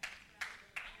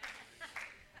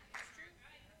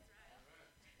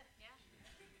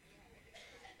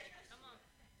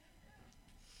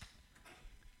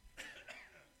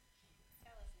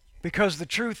 Because the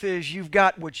truth is, you've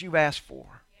got what you've asked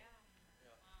for.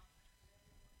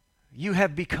 You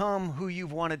have become who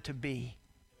you've wanted to be.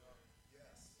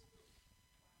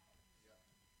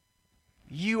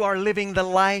 You are living the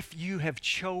life you have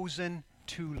chosen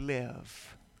to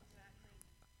live.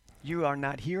 You are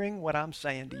not hearing what I'm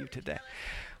saying to you today.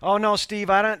 Oh no, Steve,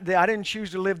 I didn't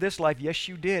choose to live this life. Yes,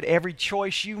 you did. Every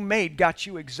choice you made got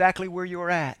you exactly where you're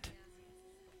at.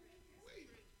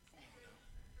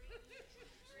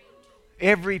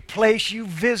 Every place you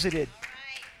visited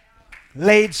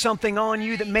laid something on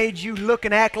you that made you look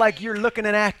and act like you're looking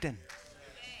and acting.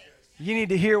 You need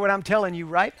to hear what I'm telling you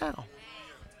right now.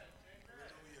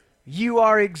 You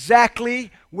are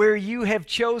exactly where you have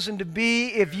chosen to be.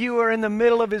 If you are in the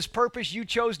middle of His purpose, you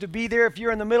chose to be there. If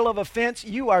you're in the middle of a fence,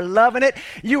 you are loving it.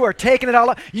 You are taking it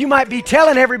all up. You might be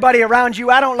telling everybody around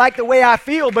you, I don't like the way I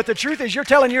feel, but the truth is you're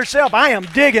telling yourself, I am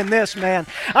digging this, man.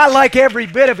 I like every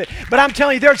bit of it. But I'm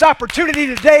telling you, there's opportunity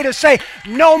today to say,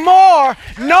 no more,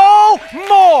 no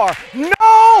more,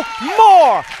 no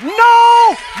more,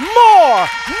 no more,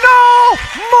 no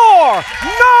more,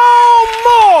 no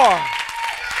more.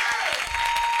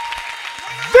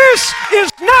 This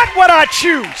is not what I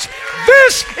choose.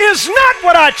 This is not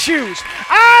what I choose.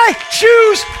 I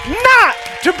choose not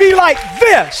to be like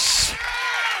this.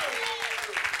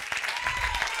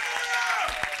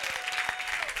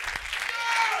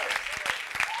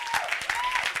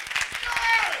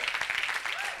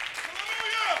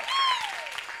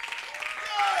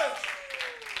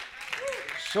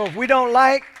 So if we don't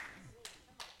like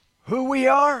who we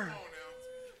are,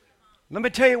 let me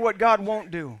tell you what God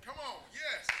won't do.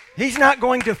 He's not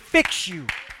going to fix you.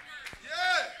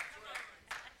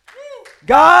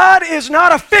 God is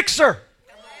not a fixer.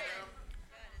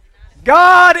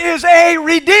 God is a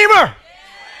redeemer.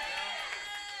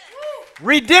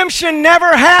 Redemption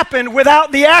never happened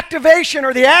without the activation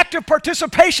or the active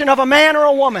participation of a man or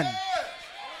a woman.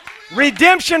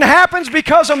 Redemption happens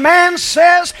because a man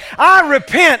says, I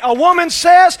repent. A woman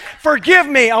says, forgive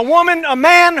me. A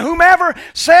man, whomever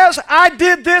says, I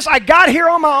did this, I got here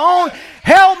on my own,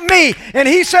 help me. And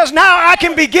he says, now I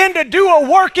can begin to do a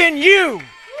work in you.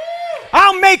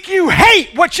 I'll make you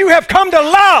hate what you have come to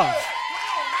love.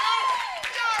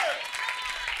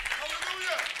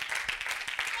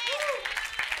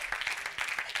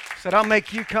 He said, I'll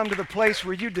make you come to the place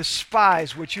where you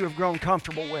despise what you have grown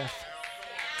comfortable with.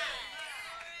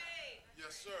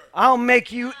 I'll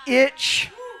make you itch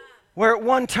where at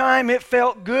one time it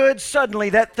felt good.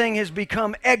 Suddenly that thing has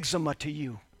become eczema to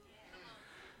you.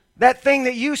 That thing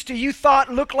that you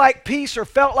thought looked like peace or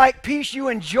felt like peace, you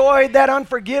enjoyed that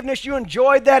unforgiveness, you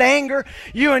enjoyed that anger,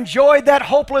 you enjoyed that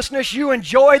hopelessness, you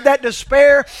enjoyed that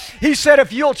despair. He said,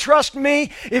 if you'll trust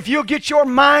me, if you'll get your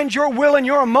mind, your will, and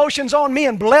your emotions on me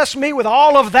and bless me with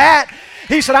all of that,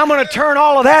 he said, I'm going to turn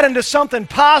all of that into something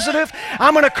positive.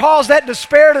 I'm going to cause that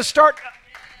despair to start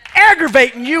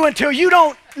aggravating you until you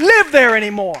don't live there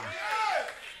anymore.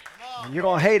 And you're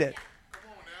going to hate it.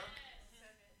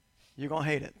 You're going to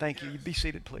hate it. Thank you. You be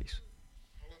seated, please.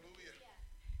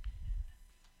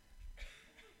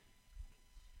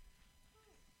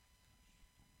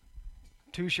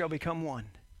 Two shall become one.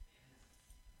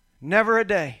 Never a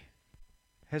day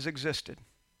has existed.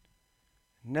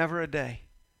 Never a day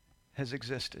has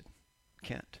existed,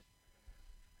 Kent.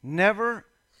 Never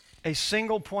a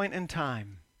single point in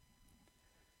time,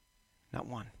 not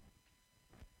one,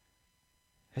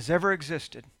 has ever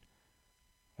existed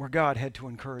where God had to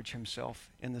encourage himself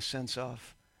in the sense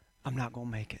of, I'm not going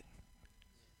to make it.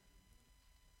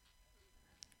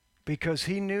 Because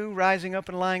he knew rising up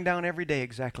and lying down every day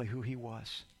exactly who he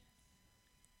was.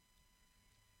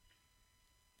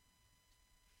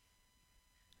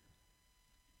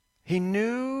 He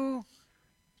knew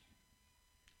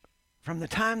from the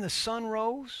time the sun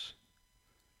rose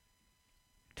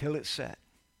till it set,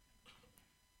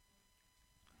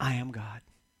 I am God.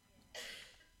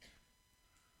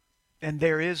 And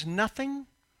there is nothing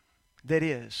that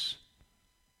is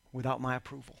without my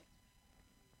approval.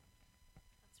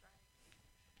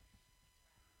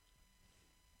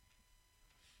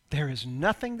 There is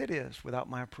nothing that is without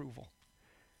my approval.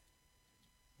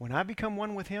 When I become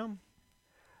one with him,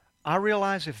 I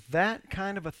realize if that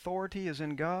kind of authority is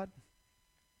in God,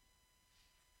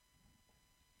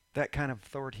 that kind of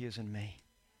authority is in me.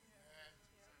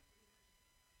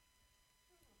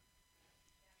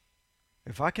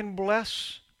 If I can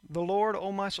bless the Lord,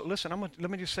 oh my soul. Listen,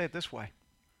 let me just say it this way.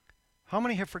 How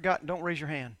many have forgotten? Don't raise your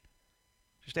hand.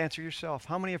 Just answer yourself.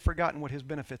 How many have forgotten what his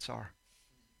benefits are?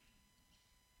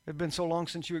 It's been so long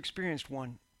since you experienced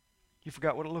one, you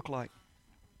forgot what it looked like.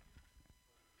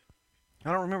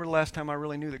 I don't remember the last time I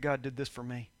really knew that God did this for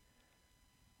me,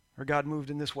 or God moved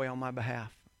in this way on my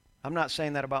behalf. I'm not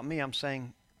saying that about me. I'm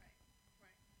saying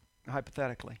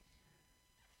hypothetically.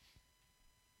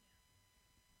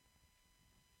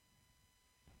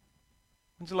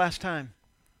 When's the last time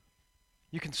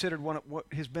You considered what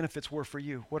his benefits were for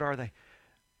you. What are they?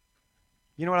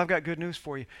 You know what? I've got good news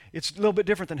for you. It's a little bit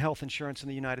different than health insurance in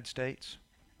the United States.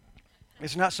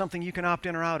 It's not something you can opt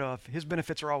in or out of. His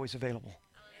benefits are always available.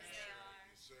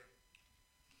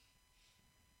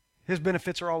 His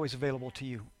benefits are always available to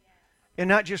you. And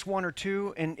not just one or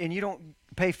two, and you don't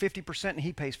pay 50% and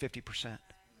he pays 50%.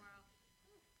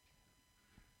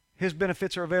 His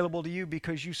benefits are available to you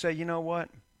because you say, you know what?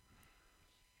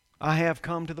 I have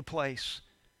come to the place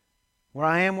where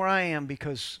I am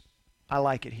because I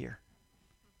like it here.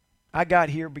 I got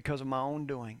here because of my own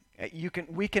doing.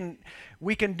 We can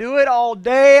do it all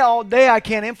day, all day. I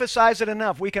can't emphasize it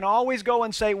enough. We can always go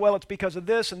and say, well, it's because of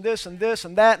this and this and this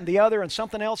and that and the other and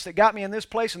something else that got me in this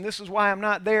place, and this is why I'm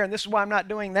not there, and this is why I'm not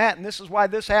doing that, and this is why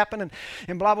this happened,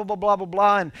 and blah, blah, blah, blah, blah,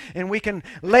 blah. And we can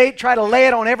try to lay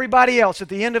it on everybody else. At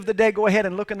the end of the day, go ahead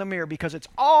and look in the mirror because it's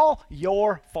all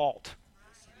your fault.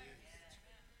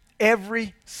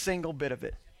 Every single bit of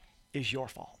it is your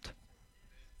fault.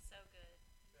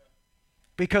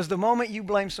 Because the moment you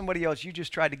blame somebody else, you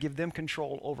just try to give them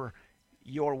control over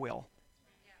your will.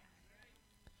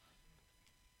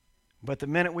 But the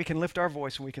minute we can lift our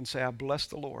voice and we can say, I bless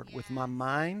the Lord with my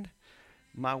mind,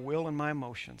 my will, and my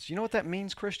emotions. You know what that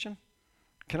means, Christian?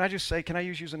 Can I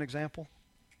use you as an example?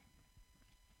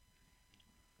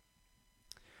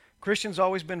 Christian's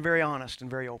always been very honest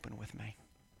and very open with me.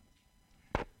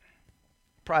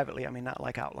 Privately, I mean, not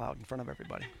like out loud in front of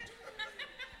everybody.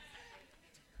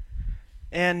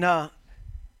 And I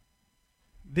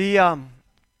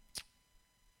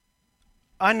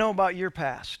know about your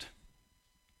past.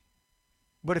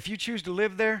 But if you choose to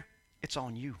live there, it's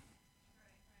on you.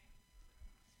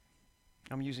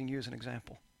 I'm using you as an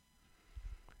example.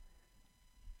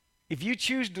 If you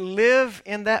choose to live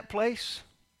in that place,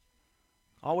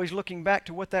 always looking back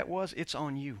to what that was, it's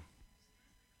on you.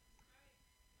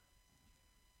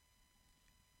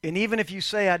 And even if you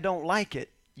say, I don't like it,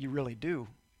 you really do.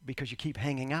 Because you keep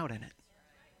hanging out in it.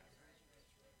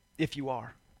 If you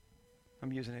are.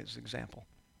 I'm using it as an example.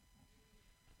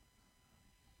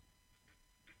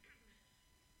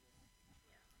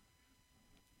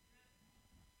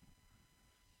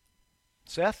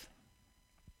 Seth?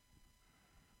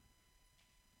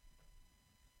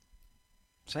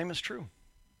 Same is true.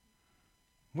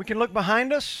 We can look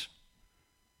behind us.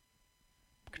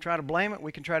 We can try to blame it.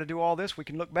 We can try to do all this. We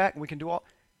can look back and we can do all.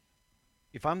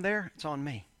 If I'm there, it's on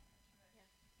me.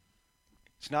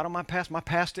 It's not on my past. My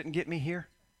past didn't get me here.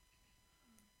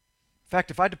 In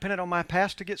fact, if I depended on my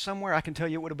past to get somewhere, I can tell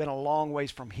you it would have been a long ways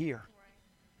from here.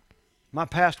 My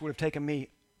past would have taken me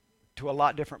to a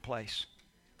lot different place.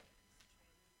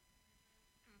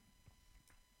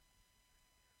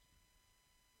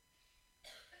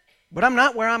 But I'm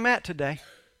not where I'm at today.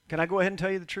 Can I go ahead and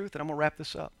tell you the truth? And I'm going to wrap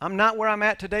this up. I'm not where I'm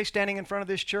at today standing in front of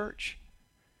this church,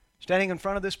 standing in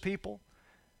front of this people,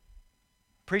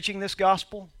 preaching this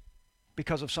gospel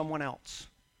because of someone else.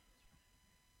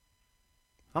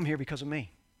 I'm here because of me.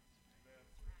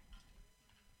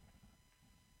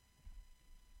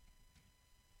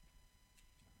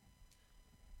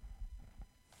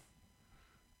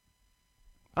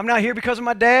 I'm not here because of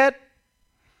my dad.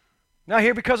 I'm not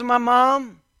here because of my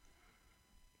mom.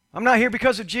 I'm not here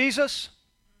because of Jesus.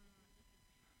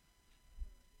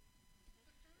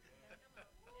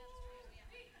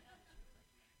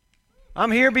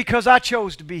 I'm here because I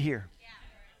chose to be here.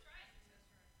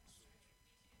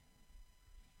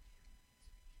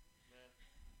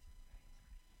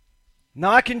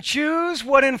 Now I can choose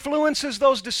what influences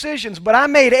those decisions, but I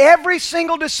made every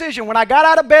single decision. When I got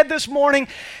out of bed this morning,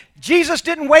 Jesus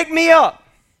didn't wake me up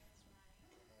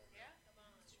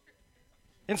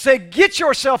and say, get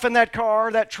yourself in that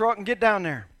car, that truck, and get down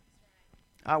there.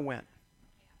 I went.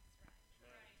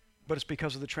 But it's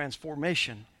because of the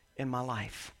transformation in my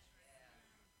life.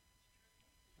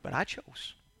 But I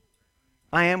chose.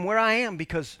 I am where I am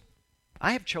because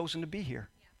I have chosen to be here,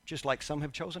 just like some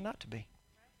have chosen not to be.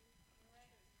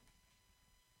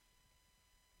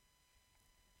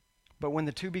 But when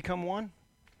the two become one,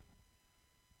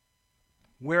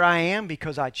 where I am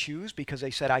because I choose, because they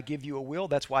said, I give you a will.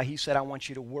 That's why he said, I want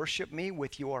you to worship me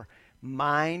with your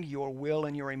mind, your will,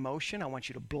 and your emotion. I want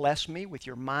you to bless me with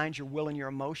your mind, your will, and your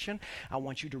emotion. I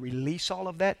want you to release all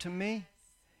of that to me.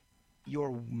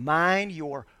 Your mind,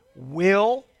 your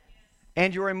will,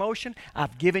 and your emotion.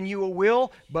 I've given you a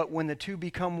will, but when the two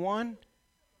become one,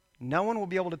 no one will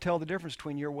be able to tell the difference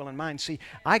between your will and mine. See,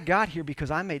 I got here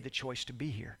because I made the choice to be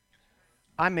here.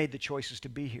 I made the choices to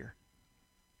be here.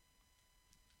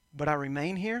 But I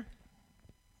remain here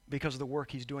because of the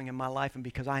work he's doing in my life and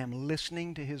because I am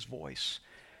listening to his voice.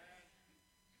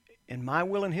 And my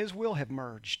will and his will have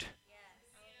merged.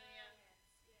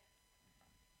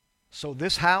 So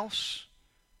this house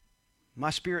my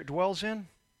Spirit dwells in,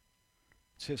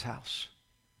 it's His house.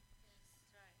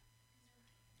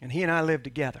 And He and I live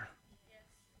together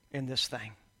in this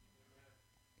thing.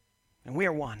 And we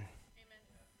are one.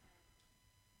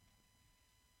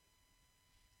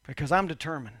 Because I'm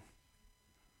determined.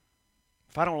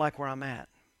 If I don't like where I'm at,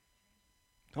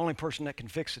 the only person that can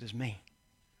fix it is me.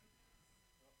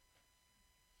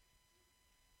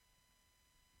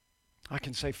 I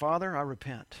can say, Father, I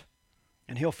repent.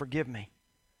 And He'll forgive me.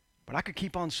 But I could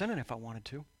keep on sinning if I wanted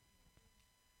to.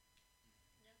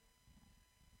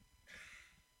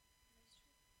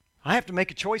 I have to make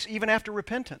a choice even after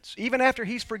repentance. Even after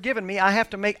He's forgiven me, I have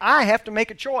to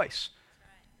make a choice.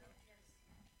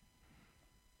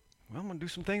 Well, I'm going to do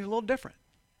some things a little different.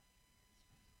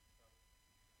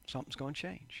 Something's going to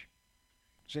change.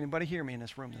 Does anybody hear me in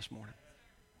this room this morning?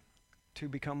 Two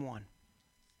become one.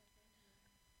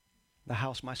 The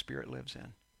house my Spirit lives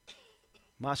in.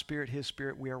 My Spirit, His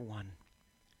Spirit, we are one.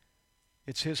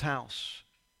 It's His house.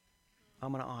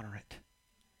 I'm going to honor it.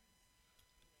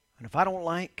 And if I don't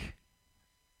like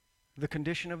the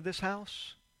condition of this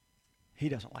house, He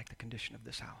doesn't like the condition of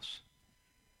this house.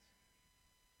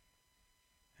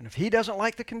 And if He doesn't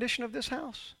like the condition of this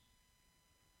house,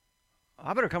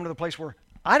 I better come to the place where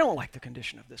I don't like the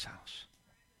condition of this house.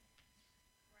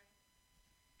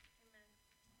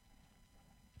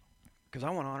 Because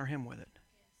I want to honor Him with it.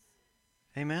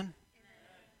 Amen?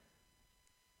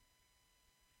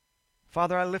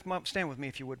 Father, stand with me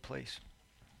if you would, please.